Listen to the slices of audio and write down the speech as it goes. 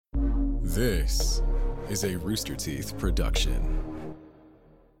This is a Rooster Teeth production.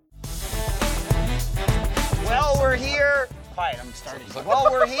 Well, we're here. Quiet, I'm starting. Well,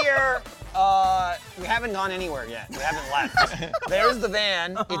 we're here. We haven't gone anywhere yet. We haven't left. There's the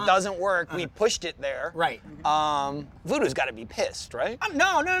van. It doesn't work. We pushed it there. Right. Voodoo's got to be pissed, right?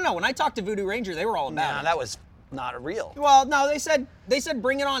 No. When I talked to Voodoo Ranger, they were all about Nah, it. that was not real. Well, no, they said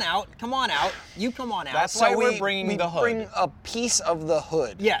bring it on out. Come on out. You come on out. That's why we're bringing we the hood. bring a piece of the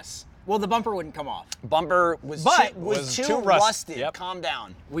hood. Yes. Well, the bumper wouldn't come off. Bumper was But too rusted. Yep. Calm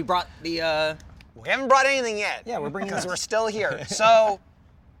down. We brought the. We haven't brought anything yet. Yeah, we're bringing because it. we're still here. So,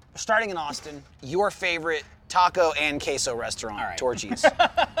 starting in Austin, your favorite taco and queso restaurant, All right. Torchy's.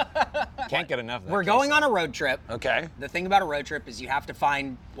 Can't get enough of that. We're going on a road trip. Okay. The thing about a road trip is you have to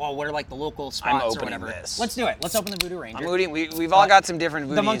find, what are like the local spots or opening whatever. this. Let's do it. Let's open the Voodoo Ranger. I'm mooting. We've all got some different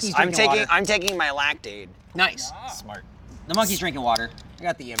voodies. The monkey's I'm drinking water. I'm taking my Lactaid. Nice. Smart. The monkey's drinking water. I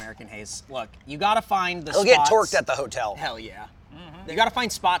got the American Haze. Look, you gotta find the He'll spots. get torqued at the hotel. Hell yeah. You gotta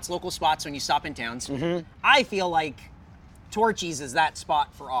find spots, local spots when you stop in towns. I feel like Torchy's is that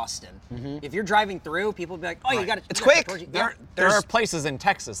spot for Austin. If you're driving through, people will be like, oh, you gotta. It's you gotta quick. Torchy's. There- There There's are places in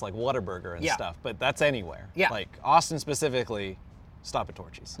Texas like Whataburger and Yeah. stuff, but that's anywhere. Yeah. Like Austin specifically, stop at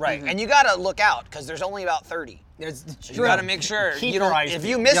Torchy's. Right, and you gotta look out because there's only about 30. There's So you gotta make sure Keep you your don't. eyes If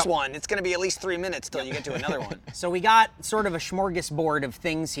you peeled. miss Yep. one, it's gonna be at least 3 minutes till you get to another one. So we got sort of a smorgasbord of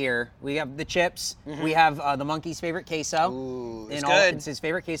things here. We have the chips. We have the monkey's favorite queso. Ooh, it's in all- good. It's his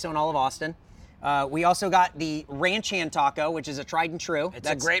favorite queso in all of Austin. We also got the ranch hand taco, which is a tried and true. It's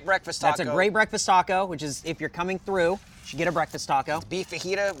a great breakfast taco. That's a great breakfast taco, which is if you're coming through, you should get a breakfast taco. Beef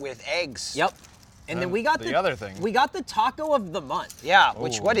fajita with eggs. Yep. And then we got the other thing. We got the taco of the month. Yeah, Ooh,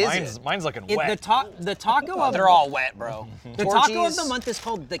 what is mine's, it? Mine's looking It- wet. the taco of They're all wet, bro. the taco of Torchy's- the month is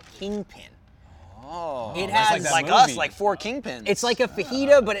called the Kingpin. Oh, It that's has like that like movie. us, like 4 kingpins. It's like a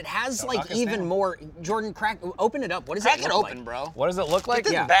fajita, but it has like Pakistan. even more. Jordan, open it up. What does crack it it look open, like? bro. What does it look like? Get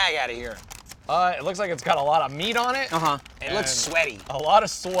this Yeah. bag out of here. It looks like it's got a lot of meat on it. It looks sweaty. A lot of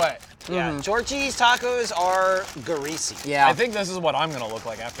sweat. Yeah, Torchy's tacos are greasy. Yeah. I think this is what I'm gonna look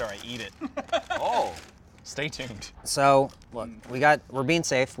like after I eat it. Oh. Stay tuned. So look, we're being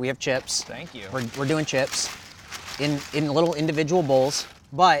safe. We have chips. Thank you. We're doing chips in little individual bowls,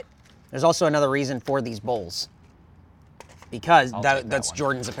 but there's also another reason for these bowls. Because take that that's one.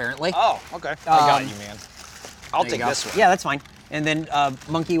 Jordan's apparently. Oh, okay. I got you, man. I'll There you take go. this one. Yeah, that's fine. And then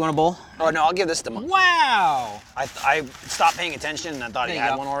monkey, you want a bowl? Oh no, I'll give this to Monkey. Wow. I stopped paying attention and I thought he There you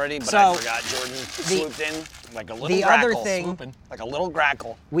had go. one already, but So, I forgot Jordan swooped in like a little the grackle. other thing- Swooping. Like a little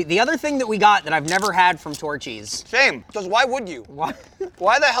grackle. The other thing that we got that I've never had from Torchy's. Shame, because why would you? Why?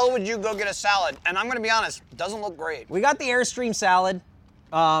 Why the hell would you go get a salad? And I'm gonna be honest, it doesn't look great. We got the Airstream salad.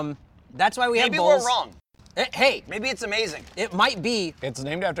 That's why we Maybe have bowls. we're wrong. Hey, Maybe it's amazing. it might be. It's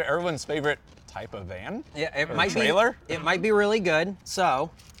named after everyone's favorite type of van. Yeah, it Or might trailer? be. It might be really good.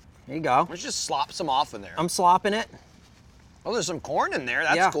 So, there you go. Let's just slop some off in there. I'm slopping it. Oh, there's some corn in there.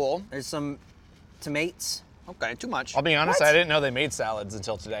 That's Yeah. cool. There's some tomatoes. Okay, too much. I'll be honest, I didn't know they made salads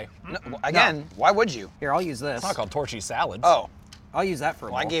until today. No, again, why would you? Here, I'll use this. It's not called Torchy salads. Oh, I'll use that for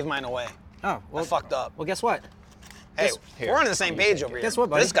a well, I bowl. gave mine away. Oh, well, I fucked up. Well, guess what? Hey, here. we're on the same page over here. Guess what,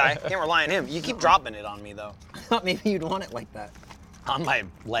 buddy? This guy, can't rely on him. You keep dropping it on me, though. I thought maybe you'd want it like that. On my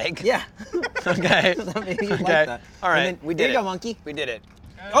leg? Yeah. Okay. I thought maybe you'd like Okay. that. All right, And then, we did Here you it. go, monkey. We did it.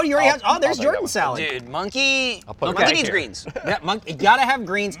 Oh, you already have. Oh, there's take that Jordan's one. salad. Dude, Monkey, put it Monkey right needs here. greens. Yeah, monkey. You gotta have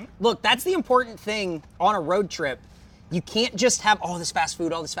greens. Look, that's the important thing on a road trip. You can't just have all this fast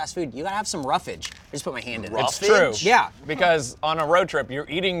food, all this fast food. You gotta have some roughage. I just put my hand in there. It's true. Roughage? Yeah. Because on a road trip, you're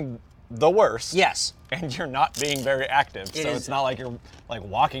eating the worst. Yes. And you're not being very active. It So is it's not like you're like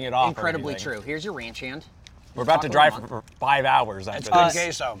walking it off. or Incredibly anything. true. Here's your ranch hand. We're about to Taco drive month. for 5 hours after good this.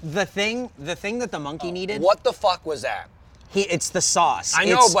 queso. The thing that the monkey needed. What the fuck was that? It's the sauce. I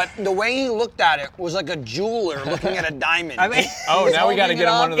know, It's- but the way he looked at it was like a jeweler looking at a diamond. I mean, Oh, He's now we got to holding get it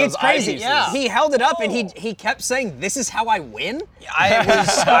him up. one of those it's crazy. eyepieces. Yeah. He held it up and he kept saying, "This is how I win."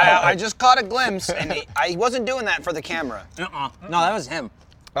 I just caught a glimpse, and he wasn't doing that for the camera. No, that was him.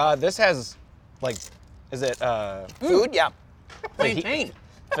 This has, like, is it Food? Yeah. Plantain.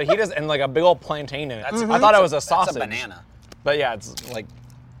 fajitas and like a big old plantain in it? I thought it was a sausage. That's a banana. But yeah, it's like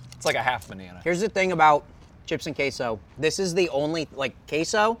a half banana. Here's the thing about chips and queso. This is the only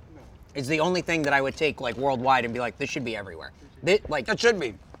queso is the only thing that I would take like worldwide and be like, this should be everywhere. It should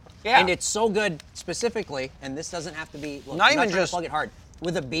be. Yeah. And it's so good specifically, and this doesn't have to be. Look, Not I'm even trying to just- plug it hard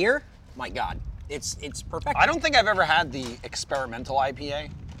with a beer. My God, it's perfect. I don't think I've ever had the experimental IPA.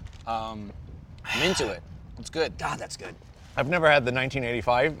 I'm into it. It's good. God, that's good. I've never had the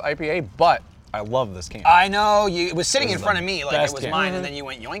 1985 IPA, but I love this can. I know, it was sitting This in is front the of me like best it was can. mine, and then you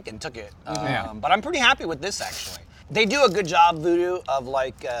went yoink and took it. Yeah. But I'm pretty happy with this, actually. They do a good job, Voodoo, of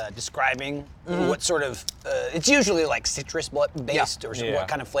like describing what sort of, it's usually like citrus based or Yeah. what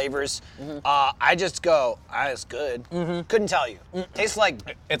kind of flavors. I just go, it's good. Couldn't tell you. Tastes like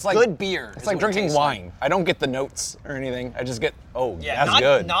It's like good beer. It's is like what it drinking tastes wine. I don't get the notes or anything. I just get, Yeah, that's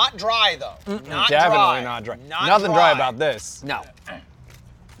good. Not dry though. Not Definitely dry. not dry. Not Nothing dry about this. No.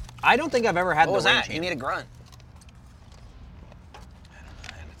 I don't think I've ever had What was the rain that? You champ. need a grunt.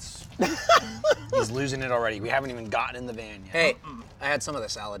 He's losing it already. We haven't even gotten in the van yet. Hey, I had some of the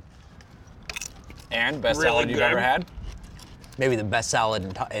salad. And best Really salad you've good. ever had? Maybe the best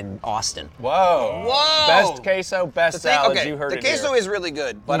salad in Austin. Whoa. Whoa. Best queso, best salads. Okay, You heard the it queso here. is really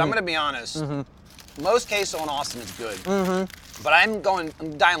good, but I'm gonna be honest. Most queso in Austin is good. But I'm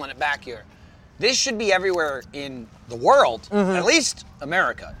dialing it back here. This should be everywhere in the world, at least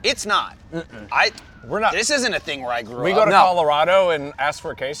America. It's not. We're not. This isn't a thing where I grew up. We go to No. Colorado and ask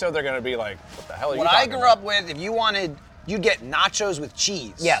for queso, they're gonna be like, what the hell are you What I talking grew about? up with, if you wanted, you'd get nachos with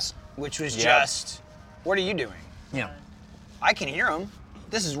cheese. Yes. Which was Yep. just, what are you doing? Yeah. I can hear them.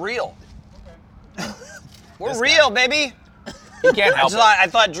 This is real. We're real, baby. You can't help it. I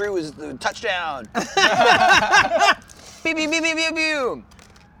thought Drew was the touchdown. Beep, beep, beep, beep, beep,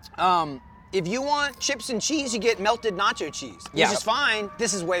 beep. If you want chips and cheese, you get melted nacho cheese. Yeah. Which is fine.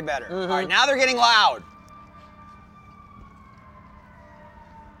 This is way better. All right, now they're getting loud.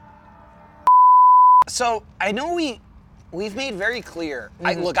 So I know we've made very clear.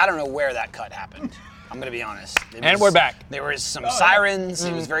 Look, I don't know where that cut happened. I'm gonna be honest. And we're back. There was some sirens.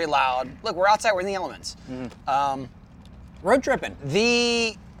 It was very loud. Look, we're outside. We're in the elements. Road tripping.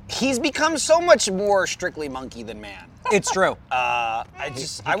 He's become so much more strictly monkey than man. It's true. I want to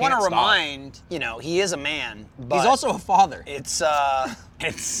can't stop. remind, he is a man, but He's also a father. it's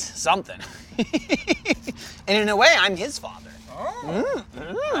something. And in a way, I'm his father.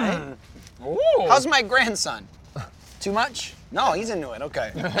 Right? Ooh. How's my grandson? Too much? No, he's into it.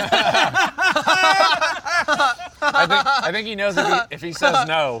 Okay. I think he knows if he says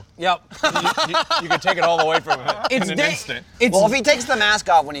no, Yep. you can take it all away from him in an day- instant. It's Well, if he takes the mask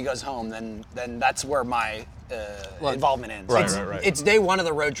off when he goes home, then that's where my involvement ends. Right. It's day one of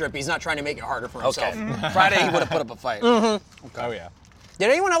the road trip. He's not trying to make it harder for himself. Okay. Friday, he would have put up a fight. Oh yeah. Did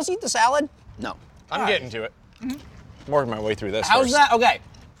anyone else eat the salad? No. I'm getting to it. Working my way through this. How's first. that? Okay.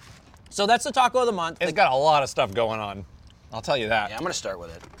 So that's the taco of the month. It's got a lot of stuff going on. I'll tell you that. Yeah, I'm gonna start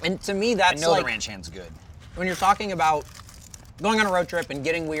with it. And to me, I that's know like the ranch hand's good. when you're talking about going on a road trip and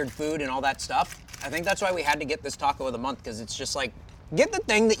getting weird food and all that stuff. I think that's why we had to get this taco of the month, because it's just like, get the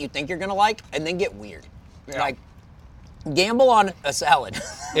thing that you think you're gonna like and then get weird. Yeah. Like, gamble on a salad.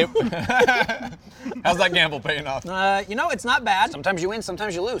 How's that gamble paying off? It's not bad. Sometimes you win,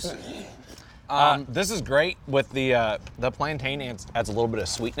 sometimes you lose. This is great with the plantain. Adds a little bit of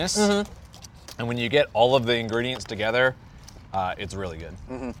sweetness, and when you get all of the ingredients together, it's really good.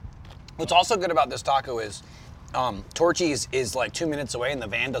 What's also good about this taco is Torchy's is like 2 minutes away and the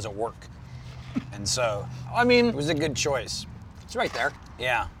van doesn't work. And so I mean, it was a good choice. it's right there.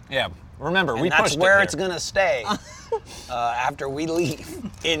 Yeah. Yeah. Remember, we And that's pushed where it it's here. gonna stay after we leave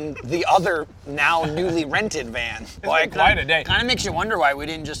in the other now newly rented van. been quite a day. Kind of makes you wonder why we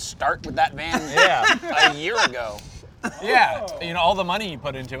didn't just start with that van Yeah. a year ago. Yeah. All the money you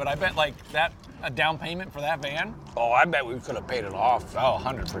put into it. I bet like that a down payment for that van. Oh, I bet we could have paid it off. Oh,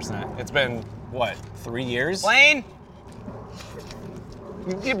 100%. It's been what, 3 years? Lane,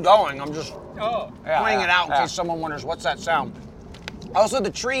 you keep going. I'm just pointing it out in case someone wonders what's that sound. Also,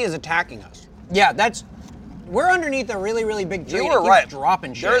 the tree is attacking us. Yeah, we're underneath a really, really big tree. You and it were keeps right.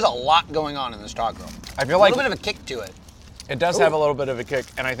 There's There's a lot going on in this taco. I feel A like little bit of a kick to it. it does have a little bit of a kick,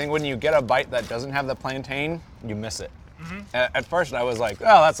 and I think when you get a bite that doesn't have the plantain, you miss it. At first, I was like,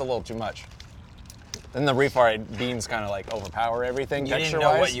 oh, that's a little too much. Then the refried beans kind of like overpower everything You didn't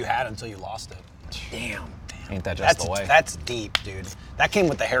texture-wise. know what you had until you lost it. Damn. Ain't that just That's the way? that's deep, dude. That came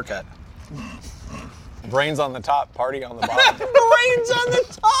with the haircut. Brains on the top, party on the bottom. Brains on the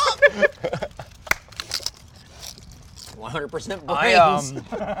top. 100% brains.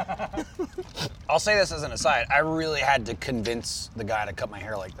 I'll say this as an aside. I really had to convince the guy to cut my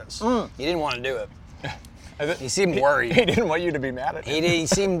hair like this. He didn't want to do it. He seemed worried. He didn't want you to be mad at him. He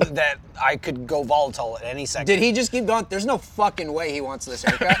seemed that I could go volatile at any second. Did he just keep going? There's no fucking way he wants this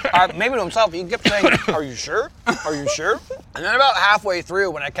haircut. Maybe to himself, he kept saying, "Are you sure? Are you sure?" And then about halfway through,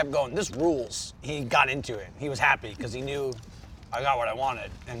 when I kept going, "This rules," he got into it. He was happy because he knew I got what I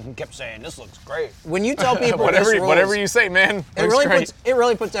wanted, and he kept saying, "This looks great." When you tell people whatever, this rules, whatever you say, man. it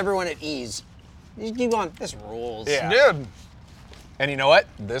really puts everyone at ease. You just keep going. This rules. Yeah. Dude, And you know what?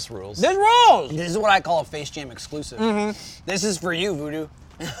 This rules. This rolls. This is what I call a Face Jam exclusive. This is for you, Voodoo.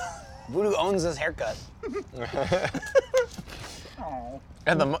 Voodoo owns this haircut.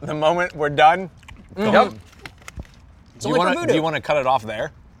 And the moment we're done, Yep. It's only for do Voodoo. you want to cut it off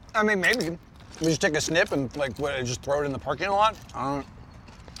there? I mean, maybe we just take a snip and just throw it in the parking lot. Kind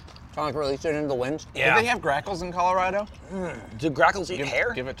of like release it into the wind. Yeah. Do they have grackles in Colorado? Do grackles eat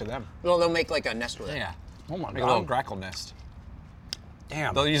hair? Give it to them. Well, they'll make like a nest with it. Yeah. Oh my Make a little god. grackle nest.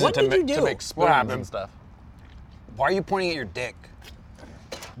 Damn. They'll use What it to, did you to do? make What spoons happened? and stuff. Why are you pointing at your dick?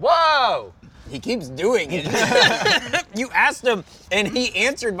 Whoa! He keeps doing it. You asked him, and he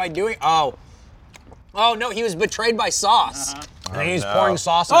answered by doing. Oh no, he was betrayed by sauce. And he's no. pouring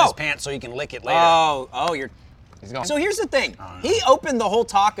sauce on his Oh. pants so he can lick it later. You're. He's going. So here's the thing. He opened the whole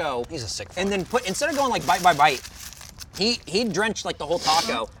taco. He's a sick fuck. And then instead of going like bite by bite, he drenched like the whole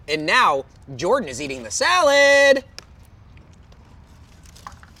taco. And now Jordan is eating the salad.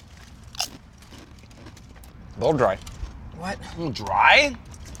 a little dry. What? A little dry?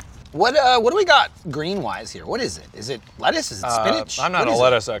 What do we got green wise here? What is it? Is it lettuce? Is it spinach? I'm not What a is it?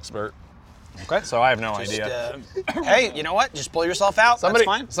 lettuce expert, Okay. so I have no Just, idea. hey, you know what? Just pull yourself out. Somebody,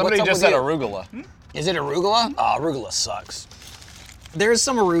 That's fine. somebody What's up just with said you? arugula. Is it arugula? Oh, arugula sucks. There's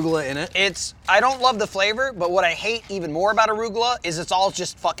some arugula in it. I don't love the flavor, but what I hate even more about arugula is it's all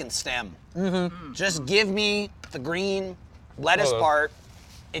just fucking stem. Just give me the green lettuce Oh. part.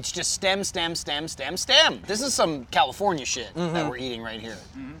 It's just stem, stem, stem, stem, stem. This is some California shit that we're eating right here.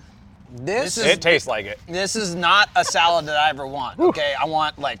 This is It tastes like it. This is not a salad that I ever want, okay? I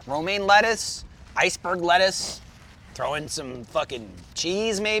want like romaine lettuce, iceberg lettuce, throw in some fucking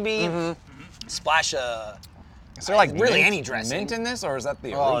cheese maybe, splash a, Is there like really mint, any dressing. mint in this, or is that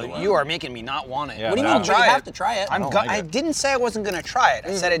the oh, arugula? you are making me not want it. Yeah, What do you no. mean? Try You it. have to try it. I'm don't go- like I it. didn't say I wasn't gonna try it.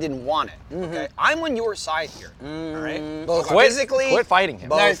 I said I didn't want it. Okay, I'm on your side here. All right, both physically, Quit fighting him.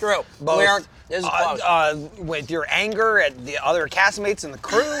 both, No, it's true. both, We are- this is close. with your anger at the other castmates in the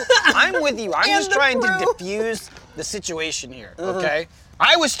crew. I'm with you. I'm And just the trying to crew. diffuse the situation here. Okay,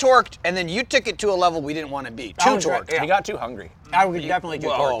 I was torqued, and then you took it to a level we didn't want to be. Too was right, torqued. yeah. He got too hungry. I would definitely do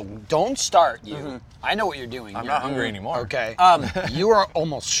Whoa, torque. don't start, you. I know what you're doing. I'm here. not hungry anymore. Okay. You are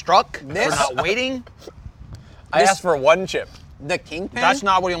almost struck for This- not waiting. I asked for one chip. The kingpin. That's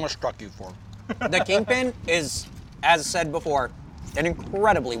not what he almost struck you for. The kingpin is, as said before, an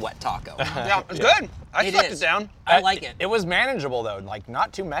incredibly wet taco. Yeah, it's good. I It sucked is. it down. I like it. It was manageable though, like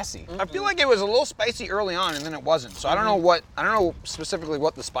not too messy. I feel like it was a little spicy early on, and then it wasn't. So I don't know specifically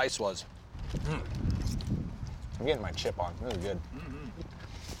what the spice was. I'm getting my chip on. This is good.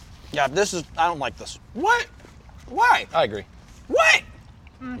 Yeah, I don't like this. What? Why? I agree. What?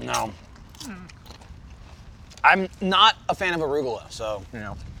 No. I'm not a fan of arugula, so You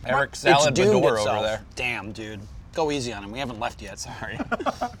know, Eric it's Salad doomed Bador itself. over there. Damn, dude. Go easy on him. We haven't left yet. Sorry.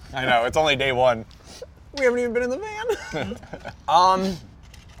 I know, it's only day one. We haven't even been in the van.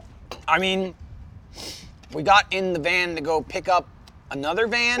 I mean, we got in the van to go pick up another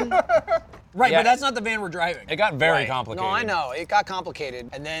van. Right, Yeah. but that's not the van we're driving. It got very Right. complicated. No, I know. It got complicated.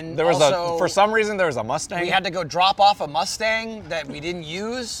 And then There was also, for some reason there was a Mustang. we had to go drop off a Mustang that we didn't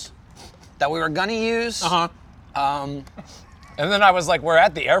use, that we were gonna use. And then I was like, we're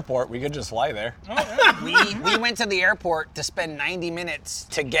at the airport. We could just fly there. We went to the airport to spend 90 minutes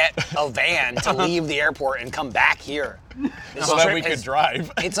to get a van to leave the airport and come back here. This So that trip we could is-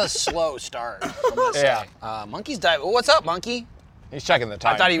 drive. It's a slow start. I'm gonna say. Yeah. Monkey's diving. What's up, Monkey? He's checking the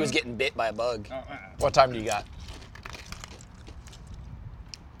time. I thought he was getting bit by a bug. What time do you got?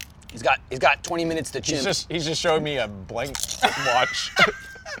 He's got 20 minutes to chimp. He's just showing me a blank watch.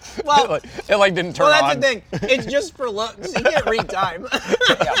 Well, it like didn't turn well, on. that's the thing. It's just for looks. You can't read time.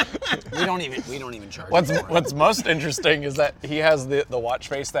 Yeah. We don't even charge. What's him for it. What's most interesting is that he has the watch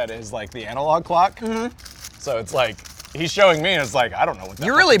face that is like the analog clock. So it's like he's showing me, and it's like I don't know what that.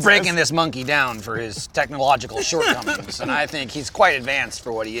 You're really fucking breaking says. this monkey down for his technological shortcomings, and I think he's quite advanced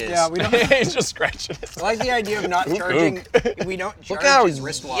for what he is. Yeah, we don't. He's just scratching it. I like the idea of not charging. We don't charge Look how his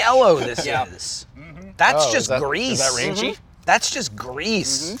wristwatch. yellow this Yeah. is. That's Oh, just is that- grease. is that ranchy? That's just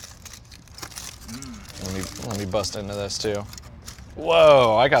grease. Let me bust into this too.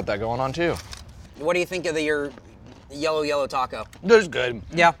 Whoa, I got that going on too. What do you think of your yellow taco? That's good.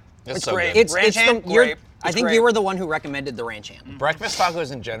 Yeah, It's so great. good. it's Ranch ham, great. I It's think great. you were the one who recommended the ranch ham. Breakfast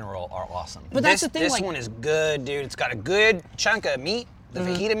tacos in general are awesome. But that's the thing. This like, one is good, dude. It's got a good chunk of meat, the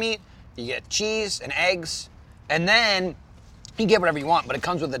fajita meat. You get cheese and eggs, and then You can get whatever you want, but it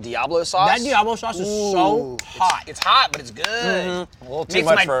comes with a Diablo sauce. That Diablo sauce is so hot. It's hot, but it's good. A little too Makes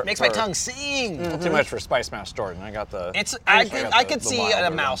much my for makes my for- tongue sing. a little too much for Spice Mouse Jordan. I got the. I could the see milder a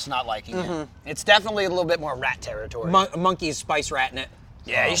one. mouse not liking it. It's definitely a little bit more rat territory. Monkey's spice rat in it.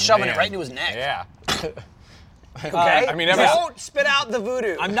 Yeah, he's Oh, shoving man. it right into his neck. Yeah. Okay. I mean, ever- Don't spit out the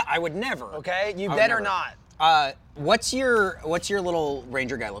voodoo. I would never. Okay, you I would better never. not. What's your little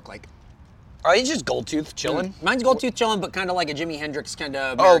ranger guy look like? Are you just gold tooth chilling? Mine's gold tooth chilling, but kind of like a Jimi Hendrix kind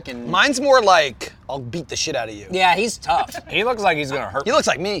of Oh, American. mine's more like I'll beat the shit out of you. Yeah, he's tough. He looks like he's gonna hurt. He looks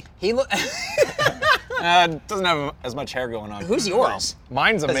like me. He look. Doesn't have as much hair going on. Who's yours?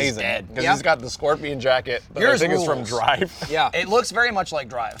 Mine's 'Cause he's amazing dead. because Yep. he's got the scorpion jacket. That Yours I think is from rules. Drive. Yeah. It looks very much like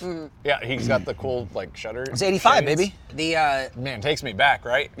Drive. Yeah, he's got the cool like shutter. It's 85, shades. baby. The Man, takes me back,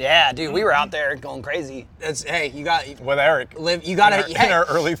 right? Yeah, dude, we were out there going crazy. it's hey, you got With Eric. live. You gotta. in Hey, our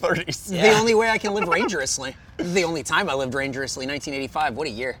early 30s. the only way I can live rangerously. The only time I lived rangerously, 1985. What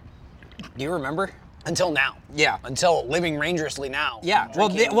a year. Do you remember? Until now. Yeah. Until living rangerously now. Yeah.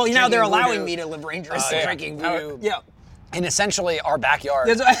 Drinking- Well, now they're drinking allowing voodoo, me to live rangerously. yeah. drinking voodoo. Yeah. In essentially our backyard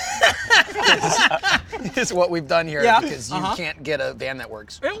That's- is what we've done here Yeah. because you can't get a van that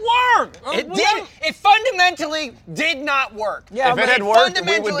works. It worked. It did. It fundamentally did not work. Yeah, If it but had worked, we would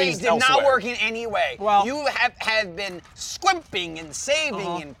fundamentally be did not elsewhere. work in any way. Well- you have been squimping and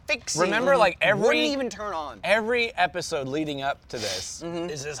saving and fixing. Remember, like, Wouldn't every- even turn on. Every episode leading up to this,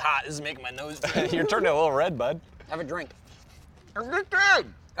 This is hot. This is making my nose. Have you're turning a little red, bud. Have a drink. a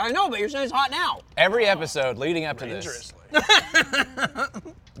I know, but you're saying it's hot now. Every episode leading up to this, Dangerously.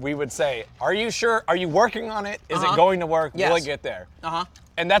 we would say, "Are you sure? Are you working on it? Is Uh-huh. it going to work? Will Yes. it get there?" Uh-huh.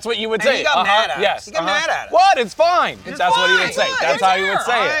 And that's what you would And say. he got mad at us. Yes. He got mad at us. What? It's fine. That's what he would say. Fine. That's It's how he would here.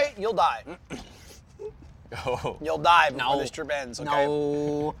 say All it. right, you'll die. Oh. You'll die before No. this trip ends. Okay.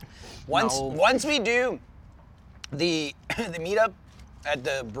 No. Once we do the the meetup at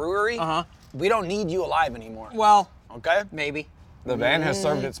the brewery, we don't need you alive anymore. Well, Okay. maybe. The van has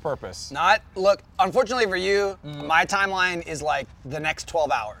served its purpose. Look, unfortunately for you, my timeline is like the next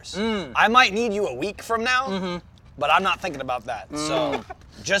 12 hours. I might need you a week from now, but I'm not thinking about that. So,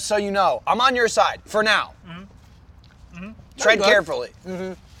 just so you know, I'm on your side for now. Tread good. carefully.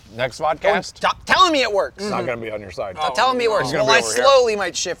 Next Don't podcast, stop telling me it works. not going to be on your side. Stop telling me it works. He's gonna Well, be I over here. slowly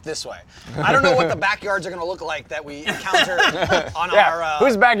might shift this way. I don't know what the backyards are going to look like that we encounter on Yeah.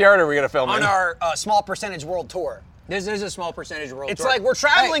 Whose our backyard are we going to film on in? our small percentage world tour. This is a small percentage world It's tour. like we're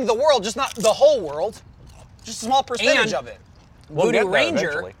traveling Hey, the world, just not the whole world, just a small percentage And- of it. We'll Voodoo get there Ranger.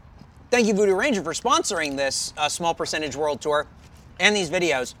 eventually. Thank you, Voodoo Ranger, for sponsoring this small percentage world tour and these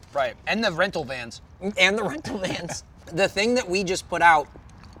videos Right, and the rental vans. and the rental vans. The thing that we just put out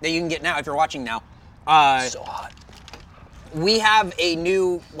that you can get now if you're watching now, So hot. we have a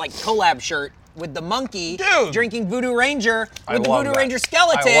new like collab shirt with the monkey Dude. drinking Voodoo Ranger I with the love Voodoo that. Ranger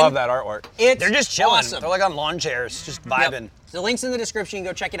skeleton. I love that artwork. It's They're just chilling. awesome. They're like on lawn chairs, just Yep. vibing. The link's in the description. You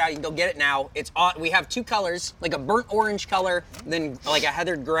can go check it out. You can go get it now. It's on. We have two colors, like a burnt orange color, then like a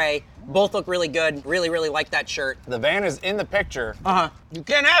heathered gray. Both look really good. Really, really like that shirt. The van is in the picture. You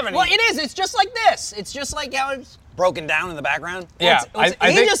can't have any Well, it is. It's just like this. It's just like how it's. broken down in the background. Yeah, I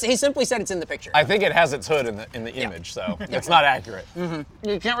think, He simply said it's in the picture. I think it has its hood in the image, so it's not accurate.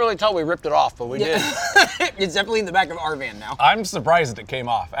 You can't really tell we ripped it off, but we did. It's definitely in the back of our van now. I'm surprised it came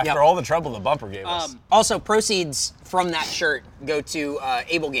off after Yep. all the trouble the bumper gave us. Also, proceeds from that shirt go to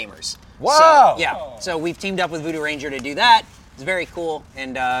Able Gamers. Wow. So, yeah. So we've teamed up with Voodoo Ranger to do that. It's very cool,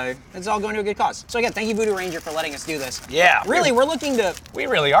 and it's all going to a good cause. So again, thank you, Voodoo Ranger, for letting us do this. Yeah. Really, we're looking to We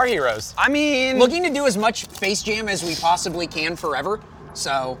really are heroes. I mean, do as much Face Jam as we possibly can forever.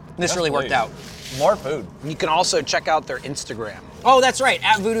 So this really worked Please. out. More food. you can also check out their Instagram. Oh, that's right.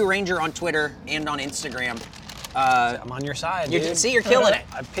 At Voodoo Ranger on Twitter and on Instagram. I'm on your side, dude. See, you're killing it.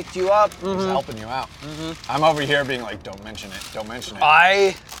 I picked you up. Just helping you out. I'm over here being like, don't mention it. Don't mention it.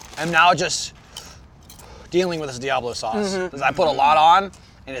 I am now just dealing with this Diablo sauce. 'Cause I put a lot on,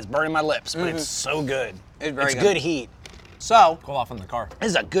 and it's burning my lips, but it's so good. It's very good good. heat. So, Cool off in the car. This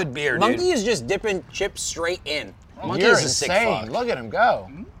is a good beer, dude. Monkey is just dipping chips straight in. Monkey You're is a sick insane. fuck. Look at him go.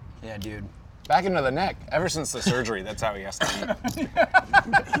 Yeah, dude. Back into the neck. Ever since the surgery, that's how he has to eat.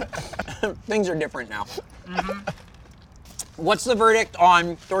 Things are different now. What's the verdict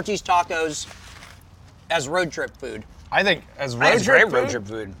on Torchy's Tacos as road trip food? I think as Road road trip road food, trip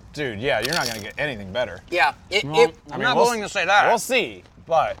food. dude, yeah, you're not gonna get anything better. Yeah, I'm not we'll willing to say that. We'll see,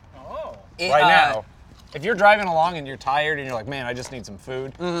 but it, right now, if you're driving along and you're tired and you're like, man, I just need some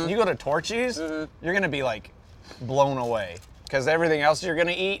food, Mm-hmm. you go to Torchy's, you're gonna be like blown away because everything else you're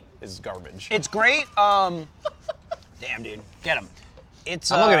gonna eat is garbage. It's great. Damn, dude, get him.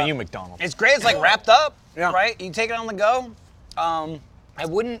 It's. I'm looking at you, McDonald's. It's great. It's like wrapped up, Yeah. right? You can take it on the go. I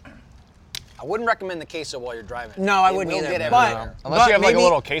wouldn't recommend the queso while you're driving. No, I It wouldn't will either. get But, everywhere. Unless you have like a maybe-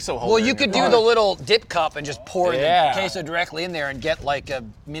 little queso holder. Well, in you your could do car. the little dip cup and just pour Yeah. the queso directly in there and get like a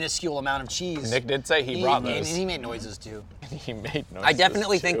minuscule amount of cheese. Nick did say he brought and those. he made noises too. He made noises. I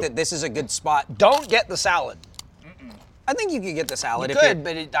definitely think too. that this is a good spot. Don't get the salad. I think you could get the salad You if could,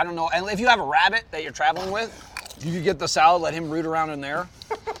 you're- but I don't know. And if you have a rabbit that you're traveling with, you could get the salad, let him root around in there.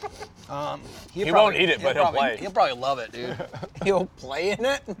 He won't eat it, but he'll play. He'll probably love it, dude. he'll play in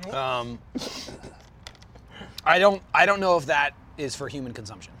it. I don't know if that is for human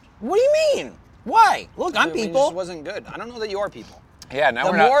consumption. What do you mean? Why? Look, I'm I mean, It people. just wasn't good. I don't know that you are people. Yeah, now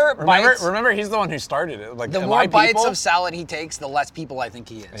The we're not. more bites- Remember, he's the one who started it. Like, The am more I bites people? of salad he takes, the less people I think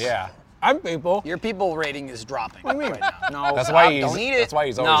he is. Yeah. I'm people. Your people rating is dropping right now. No, That's why stop. he's. Don't eat it. That's why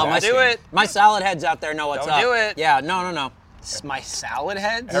he's No, always my, asking. do it. my salad heads out there know what's Don't up. do it. Yeah, no. My salad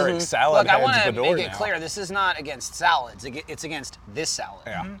heads? Eric's salad Look, I heads want to Bador make it now. clear, this is not against salads. It's against this salad.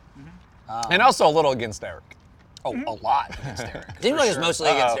 Yeah. And also a little against Eric. Oh, a lot against Eric. Seems like it's mostly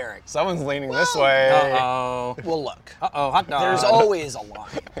against Uh-oh. Eric. Someone's leaning this way. Uh-oh. Well, look. Uh-oh, hot dog. There's always a line.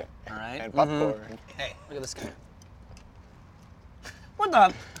 All right? And popcorn. Hey, look at this guy. What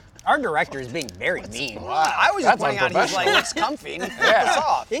the? Our director is being very mean. I was just That's pointing out he's like, unprofessional. looks comfy. Take this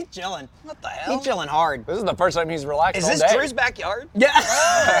off. He's chilling. What the hell? He's chilling hard. This is the first time he's relaxed Is all this day. Drew's backyard?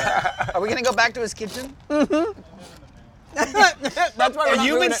 Yeah. Are we gonna go back to his kitchen? That's why we're Have not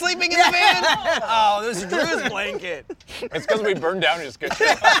you doing been it. sleeping in the van? Oh, this is Drew's blanket. It's because we burned down his kitchen.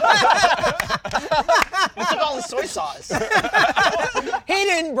 You took all the soy sauce. He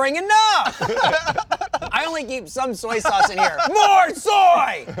didn't bring enough. I only keep some soy sauce in here. More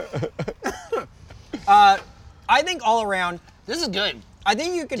soy. I think all around, This is good. I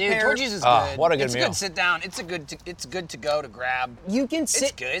think you could Dude, pair. Torchy's is Ah, good. what a good it's meal. good sit down. It's good to go to grab. You can It's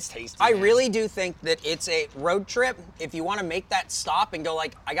sit. good. It's tasty. I man. really do think that it's a road trip. If you want to make that stop and go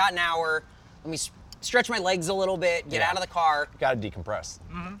like, I got an hour, let me stretch my legs a little bit, get Yeah. out of the car, Gotta decompress.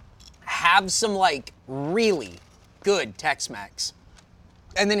 have some like really good Tex-Mex,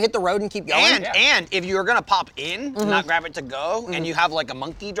 and then hit the road and keep going. And if you're gonna pop in, not grab it to go, and you have like a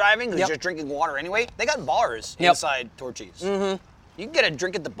monkey driving who's Yep. just drinking water anyway, they got bars Yep. inside Torchy's. You can get a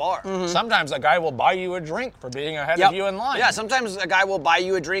drink at the bar. Sometimes a guy will buy you a drink for being ahead Yep. of you in line. Yeah, sometimes a guy will buy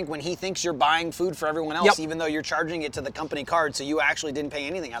you a drink when he thinks you're buying food for everyone else, Yep. even though you're charging it to the company card, so you actually didn't pay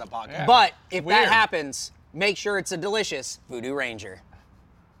anything out of pocket. Yeah. But if Weird. that happens, make sure it's a delicious Voodoo Ranger.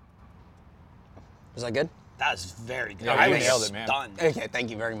 Was that good? That was very good. Yeah, I you was nailed it, man. stunned. Okay, thank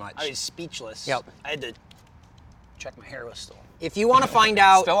you very much. I was speechless. Yep. I had to check my hair was still. If you want to find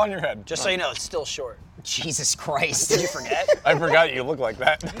out, Still on your head. Just so you know, it's still short. Jesus Christ. Did you forget? I forgot you look like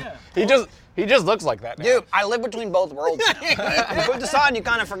that. He just looks like that now. Dude, I live between both worlds now. You put this on, you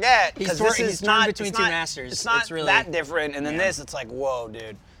kind of forget. He's 'cause torn- this is he's torn not between it's two not- masters. It's not It's really- that different. And then this, it's like, whoa,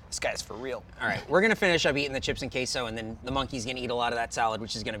 dude, this guy's for real. All right, we're gonna finish up eating the chips and queso, and then the monkey's gonna eat a lot of that salad,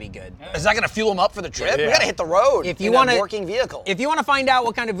 which is gonna be good. Is that gonna fuel him up for the trip? We Yeah. gotta hit the road. If you in want a to working vehicle. If you want to find out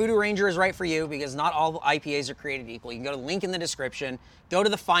what kind of Voodoo Ranger is right for you, because not all IPAs are created equal, you can go to the link in the description. Go to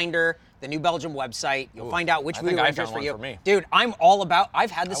the Finder, the New Belgium website. You'll find out which I think Voodoo I Ranger is found for one you. for me. Dude, I'm all about.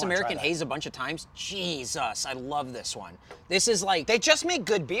 I've had this wanna try American that. Haze a bunch of times. Jesus, I love this one. This is like they just make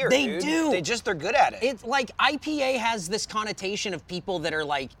good beer. They dude. do. They're good at it. It's like IPA has this connotation of people that are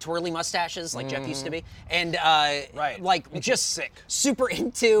like twirly mustaches, like Jeff used to be, and Right. like Makes you just sick. super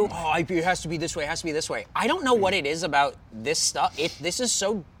into. Oh, IPA has to be this way. Has to be this way. I don't know what it is about this stuff. This is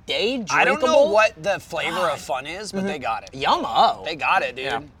so day drinkable. I don't know what the flavor of fun is, but they got it. Yum-o. They got it, dude.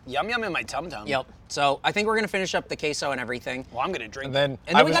 Yeah. Yum yum in my tum tum. Yep. So I think we're gonna finish up the queso and everything. Well, I'm gonna drink. And then,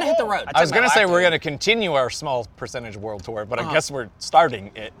 And then we gotta hit the road. I was took my gonna say we're lactate. gonna continue our small percentage world tour, but I guess we're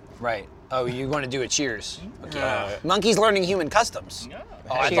starting it. Right. Oh, you want to do a cheers? Okay. Monkey's learning human customs.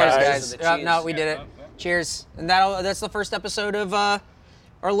 Oh, I Cheers, thought it was guys. the cheese. No, we did it. Cheers. And that's the first episode of our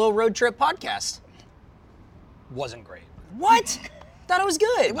little road trip podcast. Wasn't great. What? Thought it was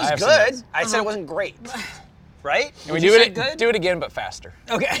good. It was have some good. notes. I said it wasn't great. Right? Can we Would do you say it? good? Do it again, but faster.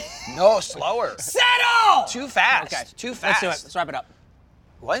 Okay. No, slower. Settle! Too fast. Okay. Too Let's fast. do it. Let's wrap it up.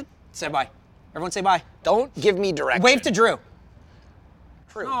 What? Say bye. Everyone say bye. Don't give me direction. Wave to Drew.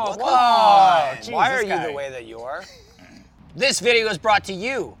 True. Oh, What? come on. Jeez, Why this are you guy. the way that you are? This video is brought to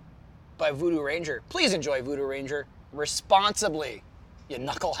you by Voodoo Ranger. Please enjoy Voodoo Ranger responsibly, you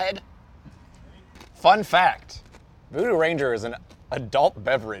knucklehead. Fun fact: Voodoo Ranger is an adult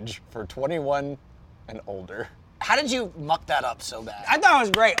beverage for 21 and older. How did you muck that up so bad? I thought it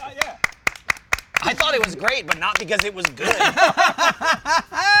was great. I thought it was great, but not because it was good.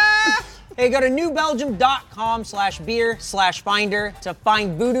 Hey, go to newbelgium.com/beer/finder to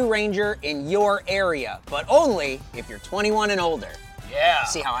find Voodoo Ranger in your area, but only if you're 21 and older. Yeah.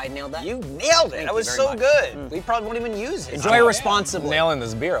 See how I nailed that? You nailed it. Thank That you was very so much. good. We probably won't even use it. Enjoy responsibly. Nailing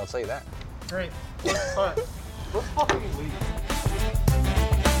this beer, I'll tell you that. Great. Let's fucking leave.